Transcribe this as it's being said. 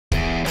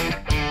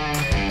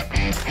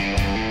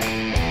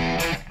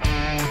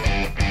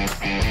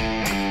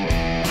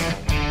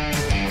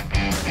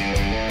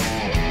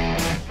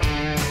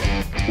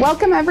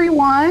Welcome,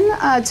 everyone,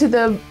 to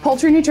the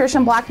Poultry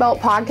Nutrition Blackbelt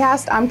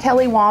Podcast. I'm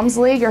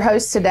𝗟𝗽𝗋𝗀𝗃, your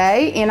host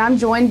today, and I'm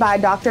joined by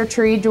Dr.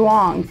 𝗚𝗽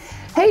Duong.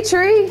 Hey,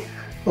 𝗚𝗽.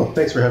 Well,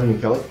 thanks for having me,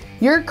 Kelly.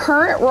 Your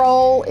current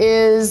role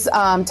is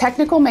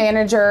technical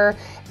manager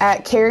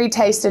at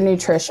𝗟𝗽𝗃𝗃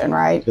Nutrition,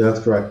 right? Yeah,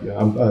 that's correct. Yeah,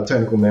 I'm a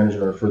technical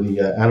manager for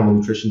the animal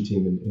nutrition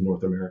team in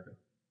North America.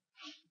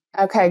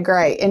 Okay,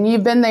 great. And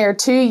you've been there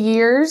 2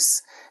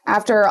 years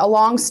after a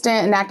long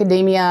stint in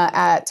academia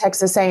at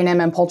Texas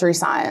A&M in poultry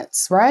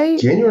science, right?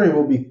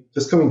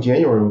 This coming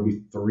January will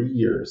be 3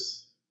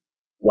 years.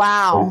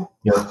 Wow.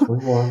 Yeah,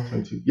 21,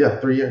 22.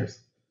 Yeah, 3 years.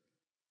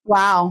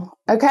 Wow.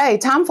 Okay,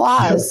 time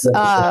flies.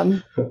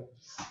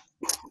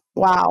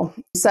 Wow.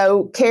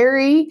 So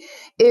𝗟𝗽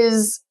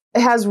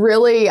has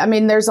really,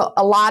 there's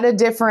a lot of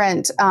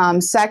different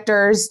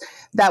sectors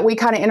that we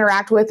kind of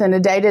interact with in a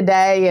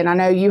day-to-day. And I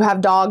know you have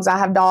dogs, I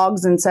have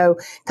dogs. And so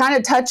kind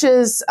of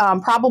touches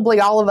probably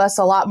all of us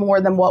a lot more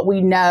than what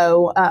we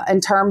know in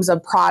terms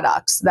of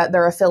products that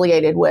they're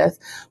affiliated with.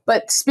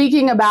 But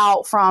speaking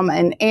about from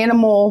an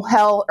animal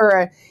health or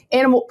an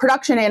animal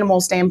production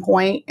animal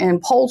standpoint in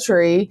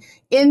poultry,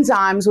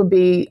 enzymes would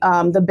be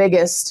the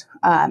biggest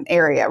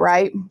area,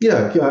 right?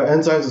 Yeah,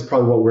 enzymes is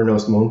probably what we're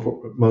most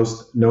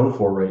known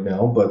for right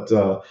now. But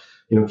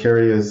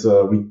𝗟𝗽 is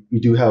we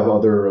do have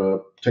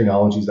other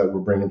technologies that we're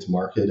bringing to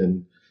market,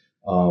 and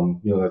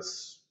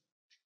that's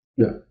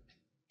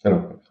I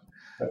don't know.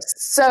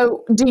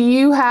 So do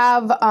you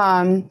have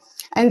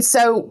and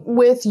so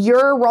with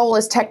your role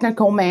as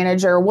technical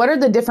manager, what are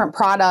the different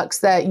products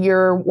that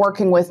you're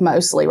working with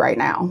mostly right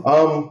now?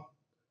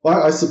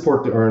 Well, I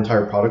support our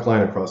entire product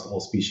line across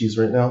all species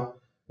right now.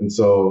 And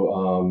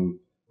so,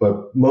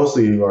 but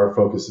mostly our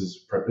focus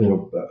is,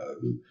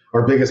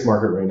 our biggest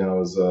market right now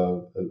is,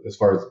 as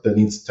far as that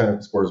needs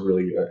technical support, is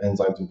really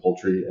enzymes in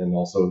poultry, and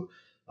also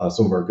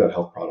some of our gut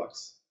health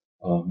products.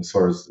 As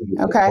far as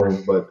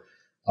supporting, but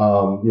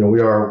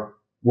we are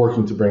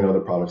working to bring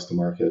other products to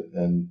market,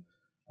 and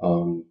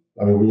our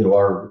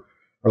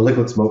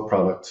liquid smoke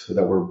product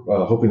that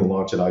we're hoping to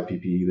launch at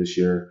IPPE this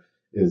year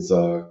is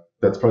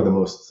that's probably the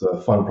most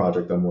fun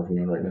project I'm working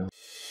on right now.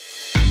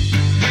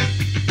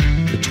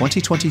 The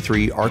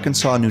 2023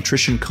 Arkansas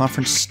Nutrition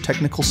Conference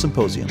Technical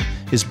Symposium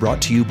is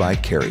brought to you by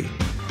𝗟𝗽.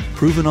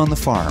 Proven on the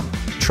farm,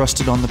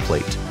 trusted on the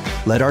plate.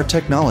 Let our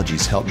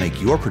technologies help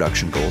make your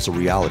production goals a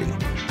reality.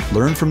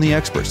 Learn from the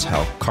experts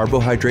how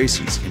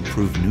carbohydrases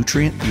improve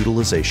nutrient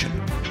utilization.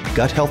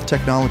 Gut health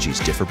technologies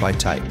differ by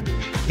type.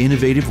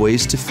 Innovative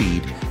ways to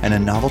feed, and a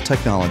novel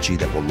technology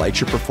that will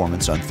light your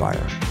performance on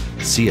fire.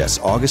 See us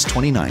August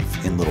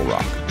 29th in Little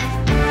Rock.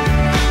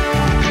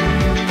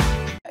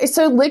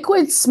 So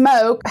liquid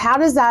smoke, how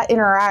does that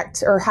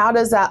interact, or what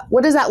does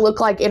that look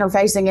like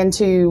interfacing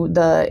into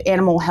the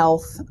animal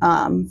health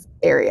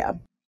area?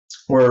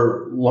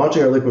 We're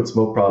launching our liquid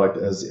smoke product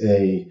as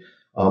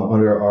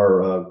under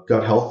our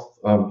gut health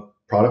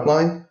product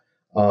line.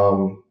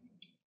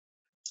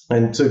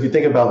 And so if you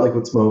think about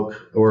liquid smoke,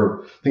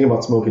 or think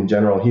about smoke in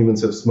general,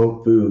 humans have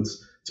smoked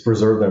foods to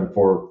preserve them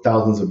for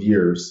thousands of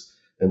years.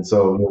 And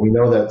so we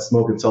know that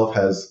smoke itself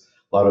has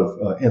a lot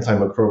of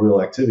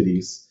antimicrobial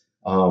activities.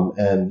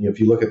 And if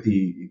you look at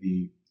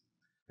the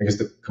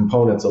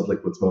components of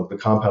liquid smoke, the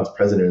compounds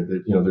present in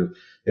it,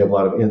 they have a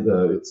lot of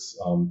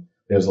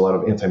there's a lot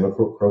of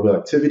antimicrobial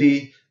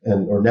activity,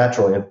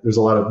 there's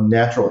a lot of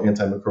natural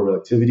antimicrobial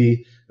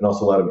activity, and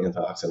also a lot of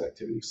antioxidant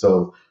activity.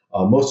 So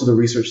most of the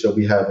research that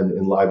we have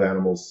in live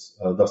animals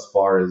thus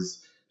far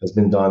has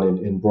been done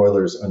in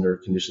broilers under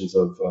conditions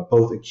of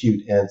both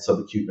acute and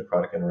subacute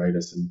necrotic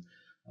enteritis, and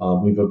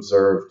we've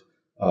observed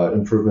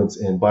improvements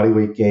in body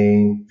weight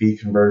gain, feed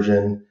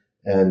conversion,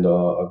 and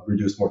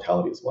reduced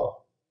mortality as well.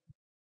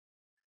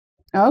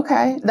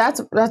 Okay, that's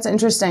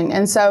interesting.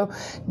 And so,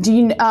 do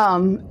you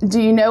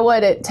know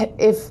what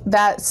if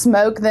that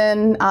smoke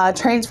then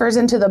transfers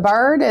into the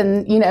bird,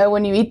 and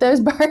when you eat those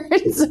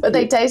birds, what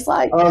they taste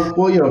like?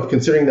 Well,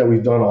 considering that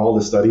we've done all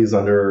the studies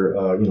under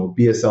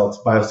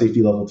BSL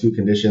biosafety level 2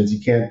 conditions,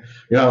 you're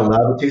not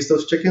allowed to taste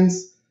those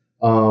chickens.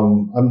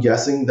 I'm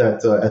guessing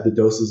that at the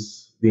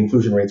doses, the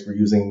inclusion rates we're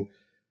using,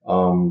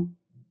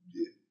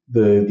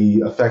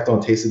 the effect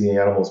on taste of the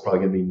animal is probably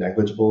going to be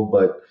negligible,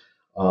 but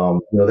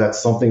that's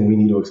something we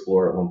need to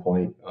explore at one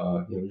point.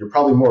 You're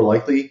probably more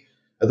likely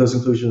at those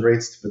inclusion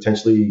rates to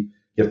potentially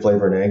get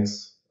flavor in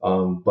eggs,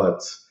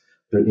 but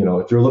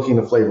if you're looking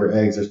to flavor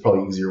eggs, there's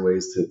probably easier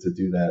ways to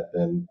do that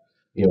than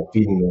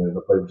feeding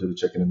the flavor to the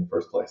chicken in the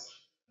first place.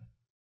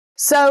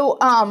 So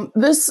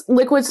this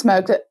liquid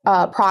smoke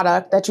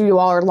product that you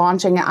all are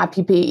launching at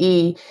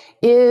IPPE,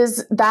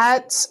 is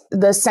that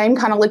the same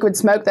kind of liquid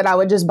smoke that I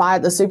would just buy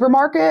at the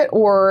supermarket,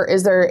 or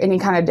is there any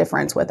kind of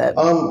difference with it?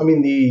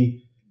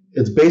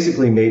 It's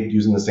basically made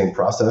using the same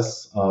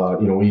process.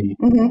 We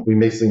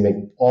basically make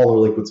all our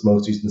liquid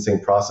smokes using the same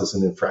process,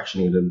 and then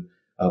fractionate and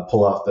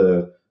pull off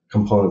the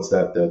components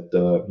that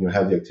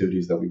have the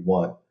activities that we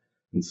want.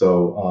 And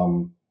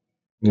so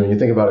you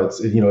think about it,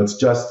 it's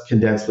just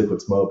condensed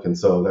liquid smoke. And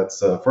so that's,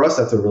 for us,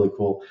 that's I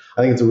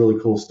think it's a really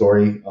cool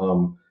story.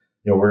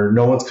 where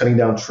no one's cutting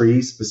down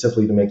trees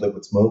specifically to make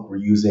liquid smoke. We're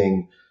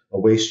using a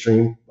waste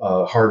stream,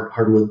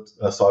 hardwood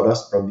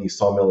sawdust from the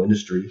sawmill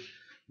industry.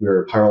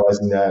 We're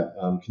pyrolyzing that,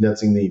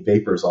 condensing the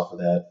vapors off of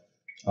that.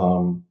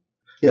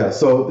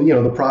 So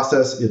the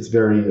process, it's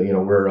very,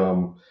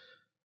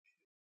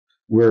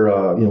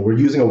 we're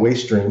using a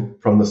waste stream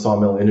from the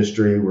sawmill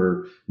industry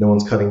where no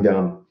one's cutting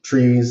down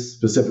trees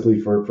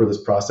specifically for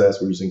this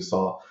process. We're using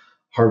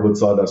hardwood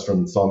sawdust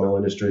from the sawmill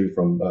industry,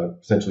 from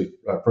essentially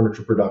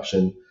furniture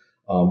production.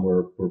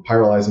 We're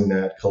pyrolyzing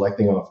that,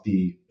 collecting off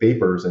the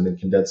vapors, and then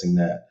condensing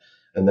that.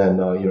 And then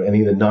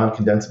any of the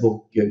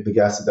non-condensable, the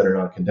gases that are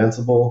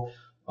non-condensable,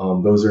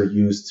 those are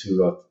used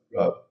to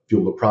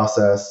fuel the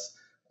process.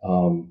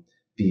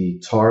 The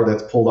tar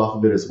that's pulled off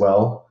of it as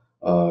well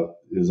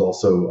is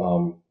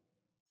also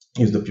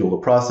used to fuel the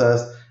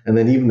process. And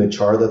then even the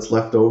char that's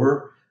left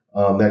over,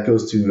 that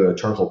goes to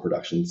charcoal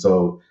production.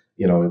 So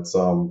it's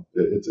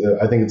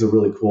I think it's a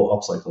really cool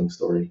upcycling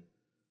story.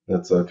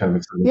 That's kind of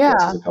exciting for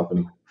us as a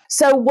company.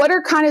 So what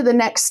are kind of the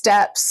next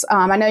steps?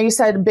 I know you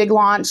said a big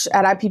launch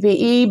at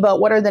IPPE, but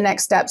what are the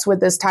next steps with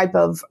this type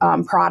of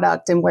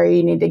product, and where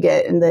you need to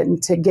get and then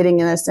to getting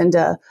this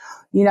into,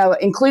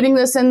 including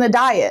this in the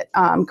diet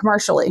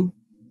commercially?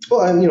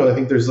 Well, and I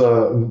think there's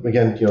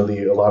again,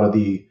 a lot of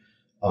the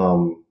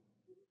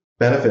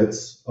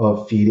benefits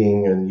of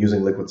feeding and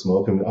using liquid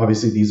smoke. And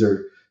obviously these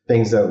are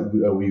things that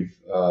we've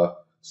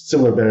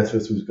similar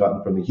benefits we've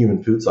gotten from the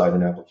human food side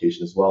and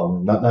application as well. I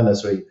mean, not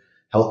necessarily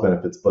health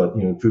benefits, but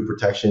food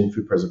protection,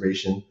 food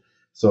preservation.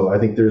 So I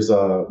think there's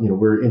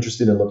we're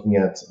interested in looking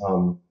at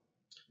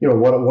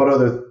what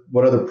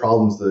other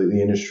problems the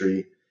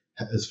industry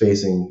is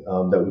facing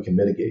that we can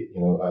mitigate.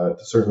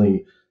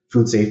 Certainly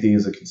food safety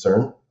is a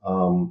concern.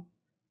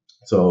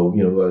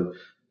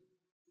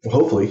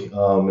 Hopefully,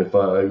 if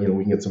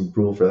we can get some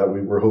approval for that,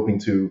 we're hoping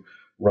to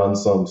run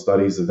some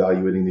studies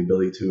evaluating the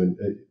ability to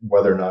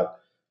whether or not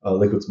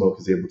liquid smoke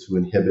is able to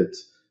inhibit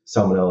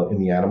salmonella in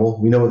the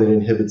animal. We know that it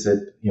inhibits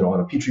it, on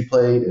a Petri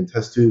plate and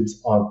test tubes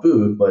on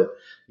food, but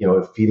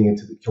if feeding it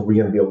are we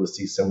going to be able to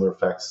see similar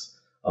effects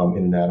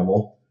in an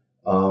animal?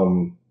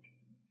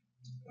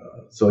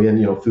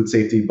 Food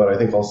safety, but I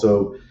think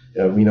also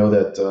we know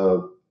that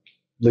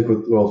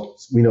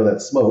we know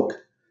that smoke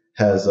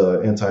has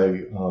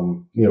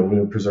when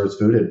it preserves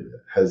food, it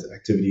has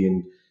activity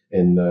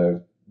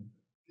in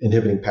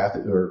inhibiting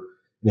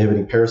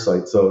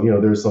parasites. So,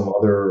 there's some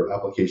other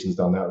applications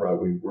down that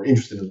route we're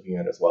interested in looking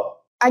at as well.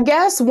 I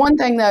guess one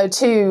thing though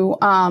too,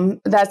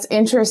 that's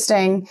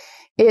interesting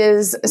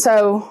is,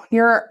 so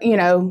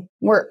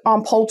we're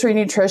on Poultry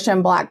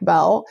Nutrition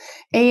Blackbelt.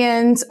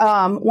 And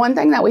one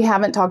thing that we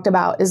haven't talked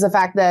about is the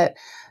fact that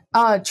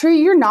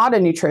𝗟𝗃, you're not a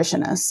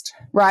nutritionist,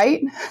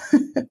 right?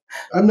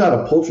 I'm not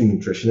a poultry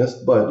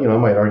nutritionist, but I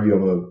might argue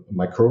I'm a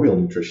microbial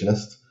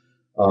nutritionist.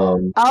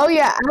 Oh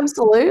yeah,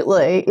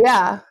 absolutely.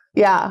 Yeah,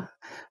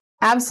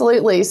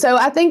 absolutely. So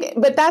I think,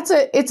 but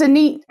it's a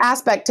neat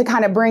aspect to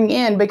kind of bring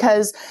in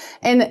because,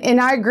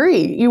 and I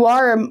agree, you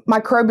are a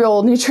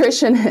microbial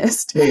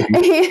nutritionist,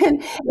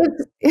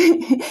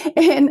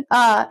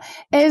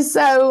 and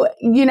so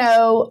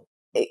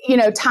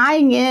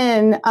tying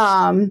in,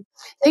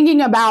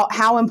 thinking about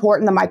how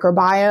important the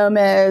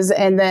microbiome is,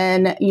 and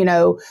then,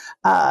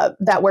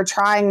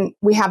 that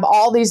we have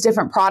all these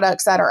different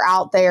products that are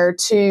out there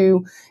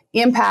to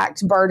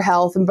impact bird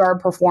health and bird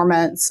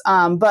performance.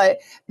 But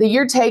you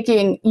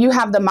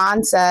have the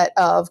mindset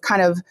of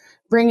kind of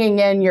bringing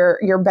in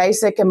your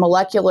basic and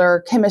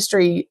molecular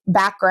chemistry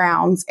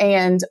backgrounds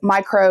and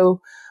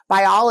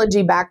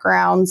microbiology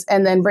backgrounds,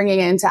 and then bringing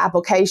it into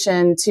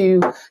application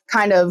to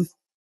kind of,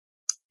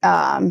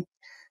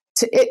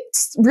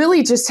 it's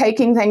really just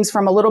taking things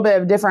from a little bit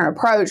of a different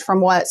approach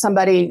from what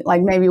somebody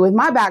like maybe with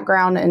my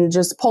background and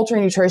just poultry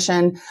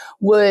nutrition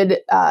would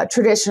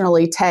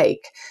traditionally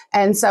take.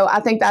 And so I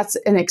think that's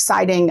an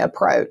exciting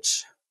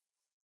approach.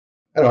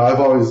 I don't know, I've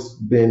always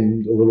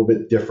been a little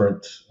bit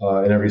different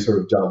in every sort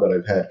of job that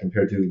I've had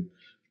compared to,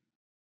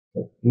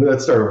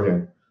 let's start over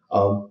again.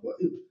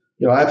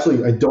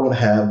 I don't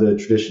have the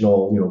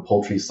traditional,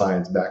 poultry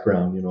science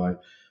background.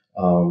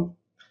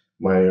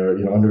 My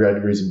undergrad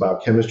degrees in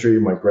biochemistry,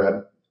 my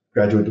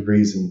graduate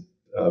degrees in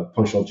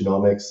functional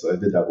genomics. I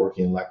did that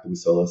working in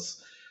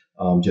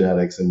𝗟𝗶𝘀𝘆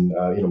genetics, and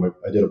I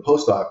did a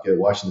postdoc at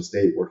Washington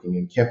State working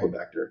in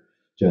Campylobacter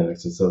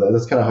genetics, and so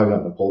that's kind of how I got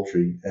into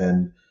poultry.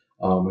 And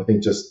I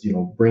think just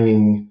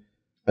bringing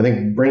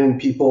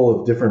people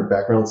of different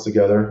backgrounds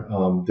together,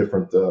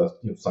 different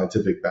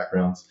scientific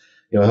backgrounds,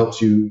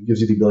 gives you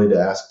the ability to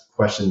ask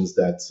questions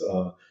that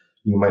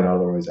you might not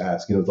otherwise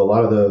ask. A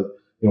lot of the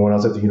when I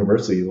was at the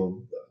university.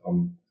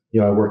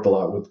 I worked a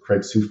lot with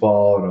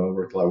𝗟𝗶𝘀𝘁𝗀, and I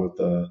worked a lot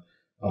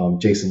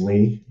with Jason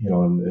Lee,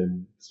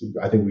 and so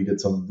I think we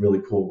did some really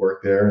cool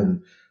work there.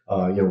 And,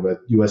 with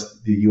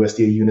the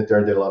USDA unit there,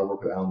 I did a lot of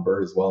work with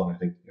𝗟𝗶𝘀𝘁𝘀 as well. And I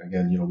think,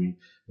 again,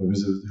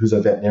 who's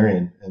a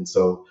veterinarian. And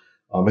so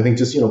I think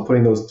just,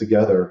 putting those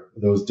together,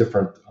 those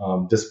different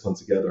disciplines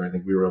together, I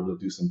think we were able to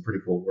do some pretty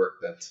cool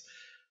work that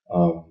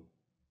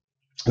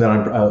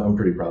I'm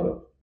pretty proud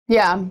of.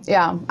 Yeah,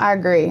 I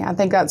agree. I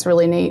think that's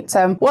really neat.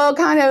 So, well,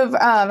 kind of,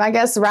 I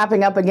guess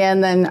wrapping up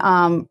again, then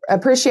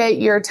appreciate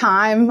your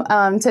time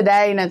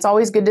today. And it's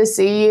always good to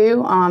see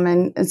you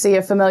and see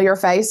a familiar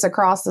face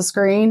across the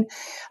screen.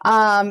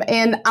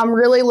 And I'm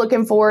really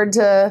looking forward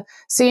to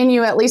seeing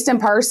you at least in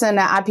person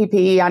at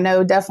IPPE. I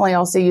know definitely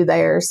I'll see you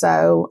there.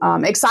 So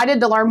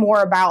excited to learn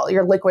more about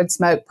your liquid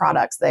smoke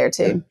products there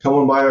too. Come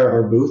on by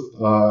our booth.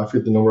 I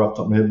forget the number off the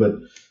top of my head, but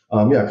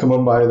come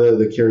on by the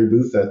𝗟𝗽𝗽𝗃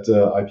booth at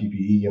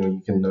IPPE.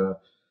 You can,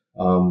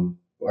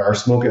 our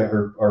smoke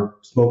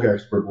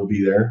expert will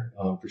be there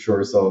for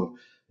sure. So,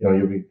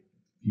 you'll be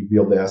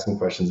able to ask him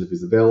questions if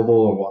he's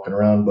available and walking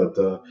around. But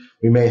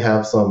we may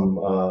have some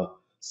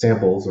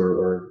samples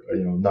or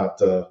not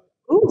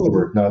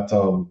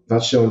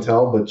show and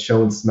tell, but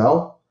show and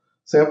smell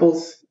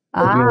samples.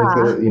 Get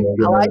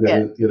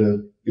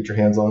your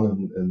hands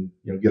on and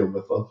get a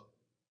whiff of.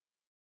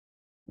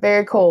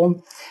 Very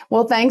cool.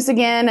 Well, thanks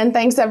again. And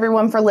thanks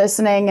everyone for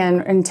listening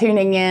and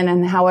tuning in,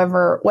 and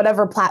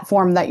whatever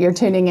platform that you're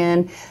tuning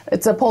in.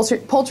 It's a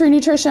Poultry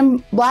Nutrition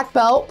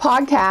Blackbelt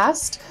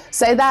Podcast.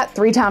 Say that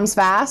 3 times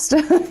fast.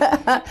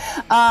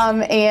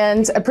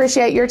 And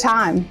appreciate your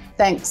time.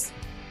 Thanks.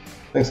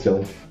 Thanks,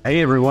 Kelly.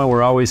 Hey everyone,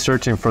 we're always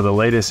searching for the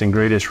latest and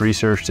greatest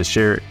research to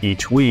share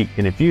each week.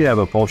 And if you have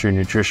a poultry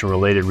nutrition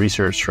related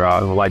research trial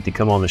and would like to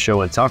come on the show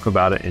and talk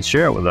about it and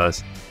share it with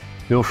us,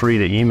 feel free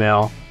to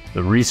email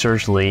the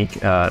research link,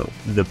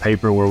 the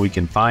paper where we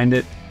can find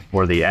it,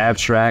 or the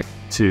abstract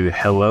to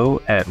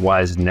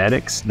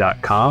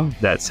hello@𝗽𝗍𝑛etics.com.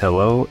 That's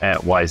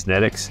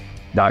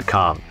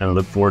hello@𝗽𝗍𝑛etics.com. And I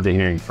look forward to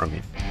hearing from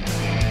you.